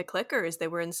these like nasty. the clickers, they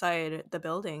were inside the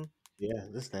building. Yeah,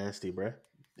 that's nasty, bruh.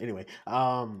 Anyway,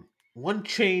 one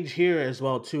change here as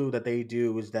well too that they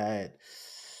do is that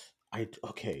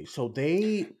okay, so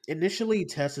they initially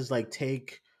Tess is like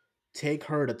take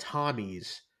her to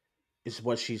Tommy's is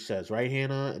what she says, right,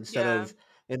 Hannah? Instead Yeah. of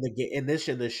in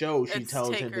the show, she It's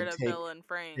tells take him her to to Bill and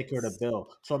take her to Frank's. Bill.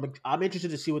 So I'm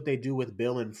interested to see what they do with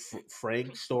Bill and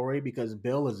Frank's story, because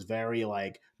Bill is very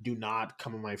like, do not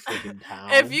come in my freaking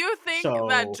If town. you think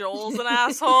that So Joel's an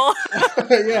asshole,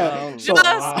 yeah, oh so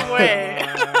just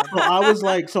wait. so I was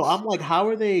like, so I'm like, how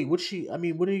are they? What she? I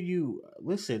mean, what are you?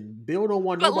 Listen, Bill don't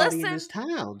want But nobody in this listen,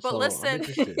 town, but so I'm listen,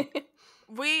 interested.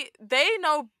 they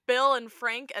know Bill and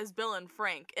Frank as Bill and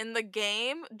Frank. In the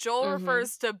game, Joel Mhm.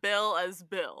 refers to Bill as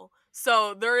Bill.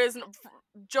 So there isn't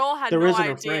Joel had There no isn't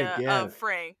a Frank, idea yeah, of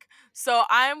Frank. So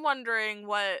I'm wondering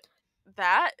what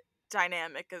that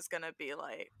dynamic is going to be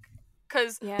like.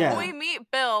 Cuz when yeah. we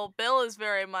meet Bill, Bill is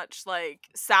very much like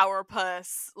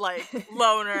sourpuss, like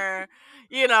loner,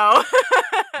 you know.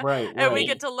 Right, And we right.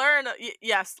 get to learn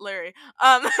yes, Larry.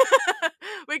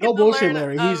 We No get to bullshit,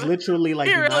 learn Larry. He's literally like,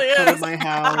 he do really not come in is. my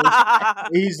house.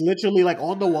 He's literally like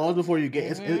on the walls before you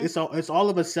get. Mhm. It's all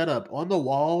of a setup on the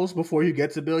walls before you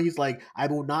get to Bill. He's like, I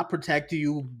will not protect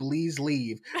you. Please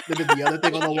leave. Then the other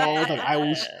thing on the walls, like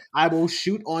Yeah. I will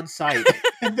shoot on sight.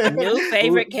 And then, New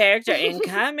favorite character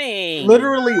incoming.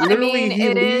 literally, I literally, mean, he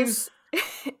it leaves.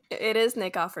 is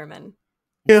Nick Offerman.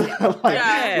 like,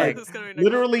 Yeah, like it's gonna be Nick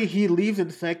literally, Offerman. he leaves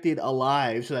infected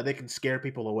alive so that they can scare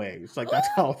people away. It's like that's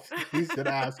how he's an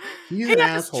ass. He's He an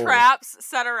has asshole. traps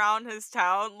set around his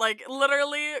town, like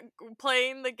literally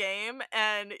playing the game,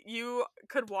 and you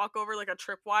could walk over like a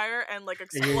tripwire and like And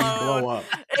you just explode. blow up.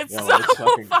 It's Yo, so it's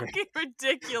fucking fucking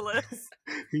ridiculous.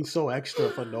 He's so extra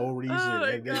for no reason. Oh my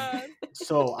And then, god.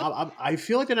 so I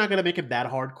feel like they're not gonna make it that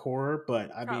hardcore,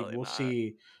 but I mean Probably we'll not.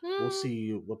 see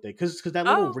Hmm. what they because that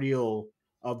little Oh, reel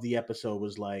of the episode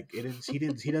was like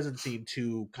he doesn't seem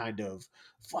too kind of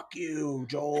fuck you,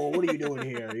 Joel. What are you doing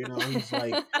here? You know, he's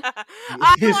like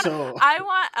so I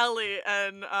want Ellie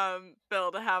and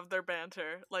Bill to have their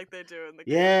banter like they do in the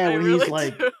game. yeah, I when he's really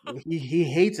like do. he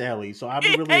hates Ellie, so I'm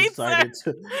He really hates her. excited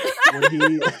to when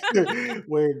he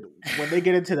when they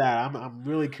get into that. I'm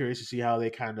really curious to see how they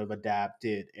kind of adapt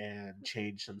it and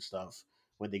change some stuff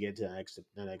when they get into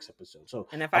the next episode. So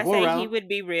And if I'll I go say he around. would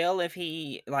be real if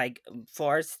he like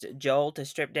forced Joel to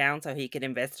strip down so he could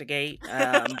investigate before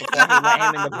he let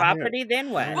him in the Yeah, property,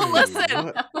 then what? Well, hey,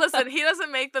 what? listen, he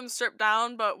doesn't make them strip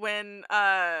down, but when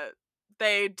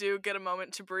they do get a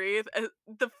moment to breathe,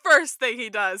 the first thing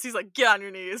he does, he's like, get on your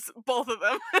knees, both of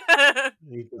them.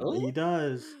 He Ooh.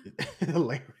 does.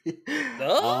 Larry.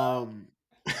 Oh.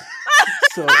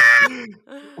 So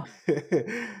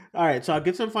all right, so I'll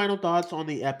get some final thoughts on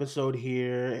the episode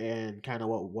here and kind of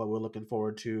what we're looking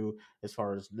forward to as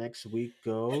far as next week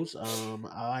goes.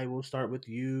 I will start with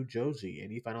you, Josie.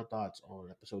 Any final thoughts on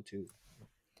episode 2?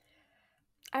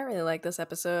 I really like this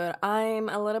episode. I'm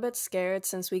a little bit scared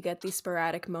since we get these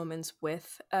sporadic moments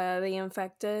with the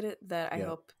infected that I Yeah.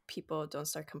 hope people don't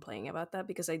start complaining about that,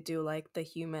 because I do like the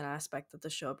human aspect that the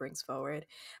show brings forward,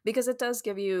 because it does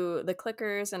give you the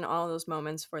clickers and all those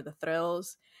moments for the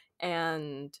thrills.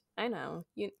 And I know,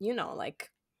 you know,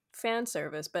 like fan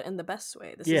service, but in the best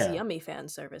way. This is Yeah, yummy fan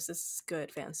service. This is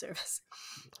good fan service.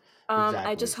 I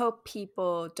exactly. just hope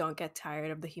people don't get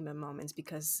tired of the human moments,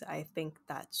 because I think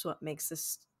that's what makes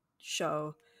this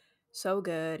show so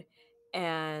good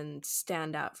and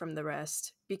stand out from the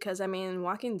rest. Because I mean,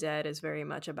 Walking Dead is very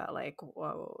much about like,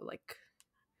 whoa, like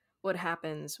what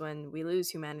happens when we lose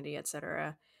humanity,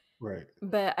 etc. Right.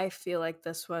 But I feel like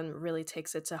this one really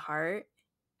takes it to heart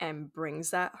and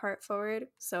brings that heart forward.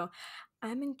 So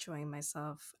I'm enjoying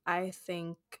myself. I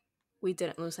think we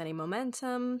didn't lose any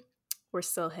momentum. We're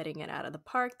still hitting it out of the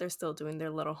park. They're still doing their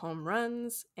little home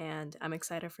runs, and I'm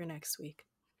excited for next week.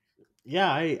 Yeah,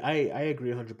 I agree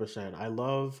 100%. I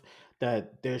love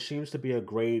that there seems to be a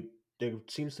great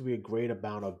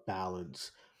amount of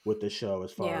balance with the show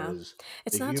as far Yeah. as the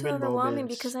It's not too human overwhelming,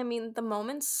 because moments. I mean, the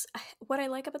moments, what I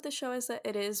like about the show is that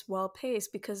it is well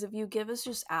paced, because if you give us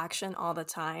just action all the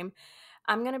time,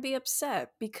 I'm going to be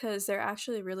upset, because they're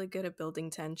actually really good at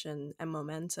building tension and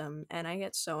momentum. And I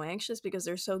get so anxious because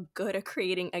they're so good at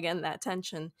creating, again, that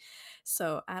tension.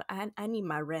 So I need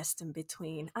my rest in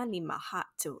between. I need my hot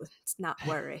to not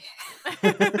worry.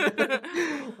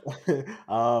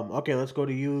 Okay, let's go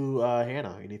to you,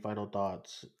 Hannah. Any final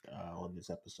thoughts on this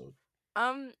episode?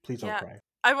 Please don't Yeah, cry.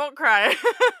 I won't cry.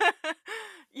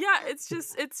 Yeah,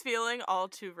 it's feeling all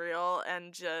too real,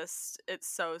 and just it's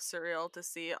so surreal to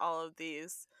see all of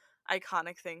these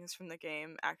iconic things from the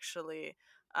game actually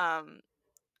um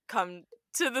come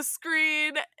to the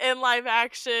screen in live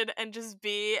action and just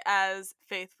be as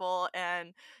faithful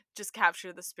and just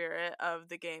capture the spirit of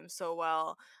the game so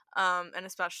well. And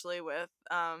especially with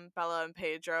Bella and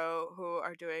Pedro, who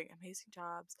are doing amazing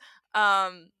jobs.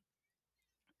 Um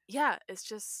yeah,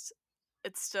 it's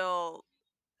still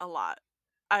a lot.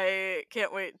 I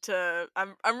can't wait to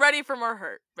I'm ready for more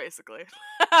hurt, basically.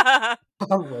 I'm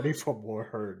ready for more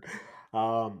hurt.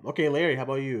 Okay, Larry, how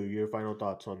about you? Your final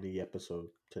thoughts on the episode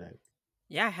today?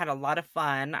 Yeah, I had a lot of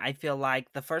fun. I feel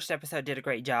like the first episode did a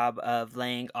great job of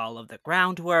laying all of the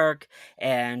groundwork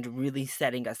and really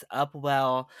setting us up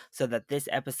well, so that this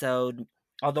episode,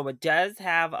 although it does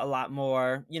have a lot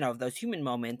more, of those human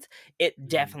moments, it Mhm.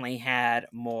 definitely had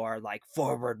more like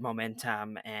forward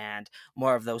momentum and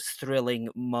more of those thrilling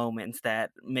moments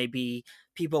that maybe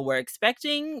people were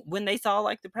expecting when they saw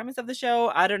like the premise of the show.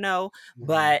 I don't know, Mhm.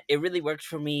 but it really worked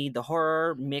for me. The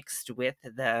horror mixed with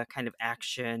the kind of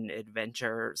action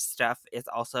adventure stuff is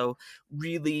also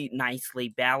really nicely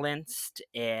balanced,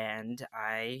 and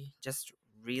I just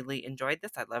really enjoyed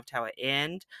this. I loved how it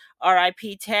ended.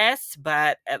 R.I.P. Tess,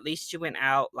 but at least you went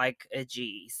out like a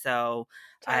G. So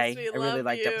Tess, I we I really love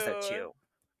liked episode you.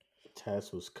 2.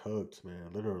 Tess was cooked,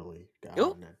 man. Literally,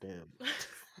 Ooh. God damn.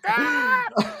 Ah!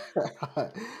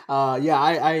 Yeah,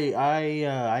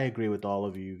 I agree with all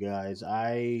of you guys.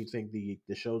 I think the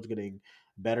show's getting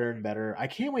better and better. I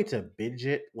can't wait to binge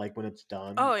it like when it's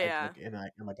done, Oh yeah. in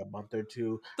like a month or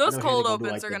two. I Those know Hannah's cold gonna do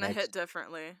opens like are the gonna hit next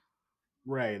differently.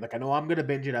 right. Like I know I'm gonna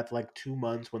binge it after like 2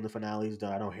 months when the finale's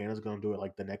done. I know Hannah's gonna do it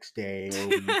like the next day or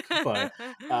week, but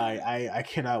I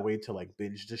cannot wait to like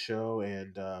binge the show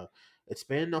and it's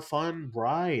been a fun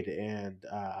ride and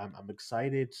I'm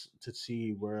excited to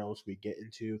see where else we get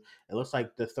into. It looks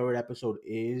like the third episode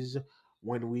is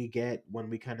when we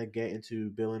kind of get into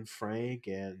Bill and Frank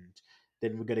and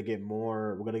then we're gonna get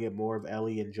more. We're gonna get more of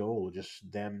Ellie and Joel, just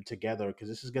them together, because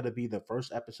this is gonna be the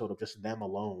first episode of just them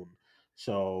alone.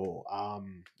 So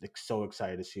so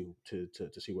excited to see to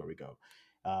see where we go.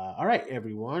 All right,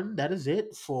 everyone, that is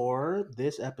it for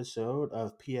this episode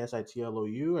of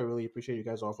PSITLOU. I really appreciate you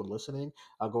guys all for listening.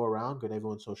 I'll go around, get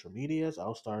everyone's social medias.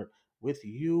 I'll start with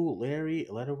you, Larry.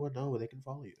 Let everyone know where they can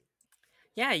follow you.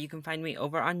 Yeah, you can find me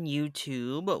over on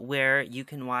YouTube where you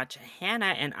can watch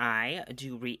Hannah and I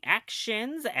do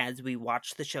reactions as we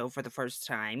watch the show for the first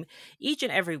time each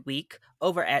and every week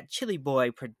over at Chili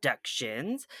Boy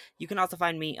Productions. You can also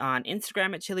find me on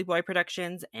Instagram at Chili Boy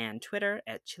Productions and Twitter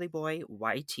at Chili Boy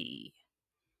YT.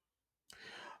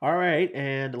 All right,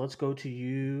 and let's go to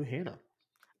you, Hannah.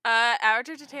 Our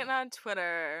Entertainment on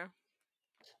Twitter.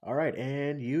 All right,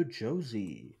 and you,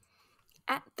 Josie.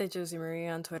 At the Josie Marie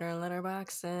on Twitter and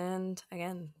Letterboxd. And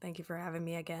again, thank you for having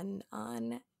me again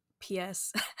on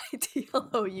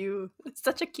PSITLOU. It's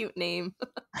such a cute name.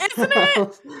 Isn't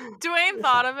it? Dwayne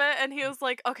thought of it and he was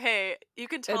like, okay, you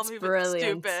can tell It's me if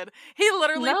brilliant. it's stupid. He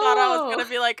literally thought I was No. gonna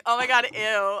be like, oh my god, ew.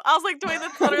 I was like, Dwayne,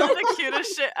 that's literally the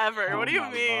cutest shit ever. What do you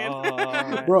my mean?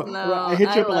 Lord. Bro, No, I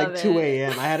hit you up at love like 2 it.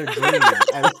 a.m. I had a dream.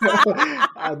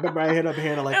 I remember I hit up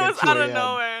Hannah like It at was 2 out of a.m.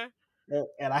 nowhere.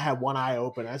 And I had one eye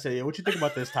open. I said, "Yeah, what you think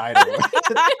about this title?"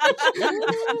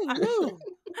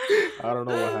 I don't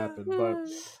know what happened, but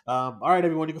all right,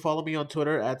 everyone. You can follow me on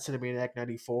Twitter at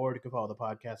Cinemaniac94. You can follow the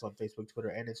podcast on Facebook, Twitter,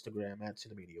 and Instagram at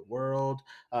Cinemedia World.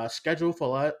 Schedule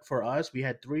for us, we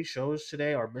had 3 shows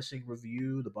today: our missing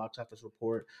review, the box office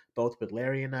report, both with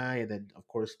Larry and I, and then of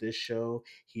course this show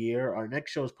here. Our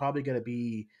next show is probably going to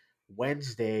be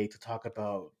Wednesday to talk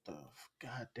about the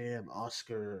goddamn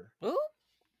Oscar Ooh.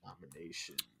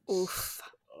 nominations. Oof.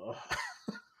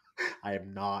 I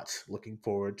am not looking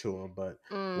forward to them, but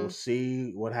we'll Mm.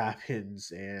 see what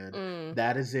happens. And Mm.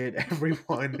 that is it,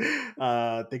 everyone.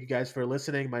 Thank you guys for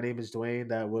listening. My name is Dwayne.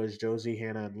 That was Josie,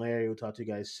 Hannah, and Larry. We'll talk to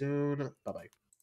you guys soon. Bye bye.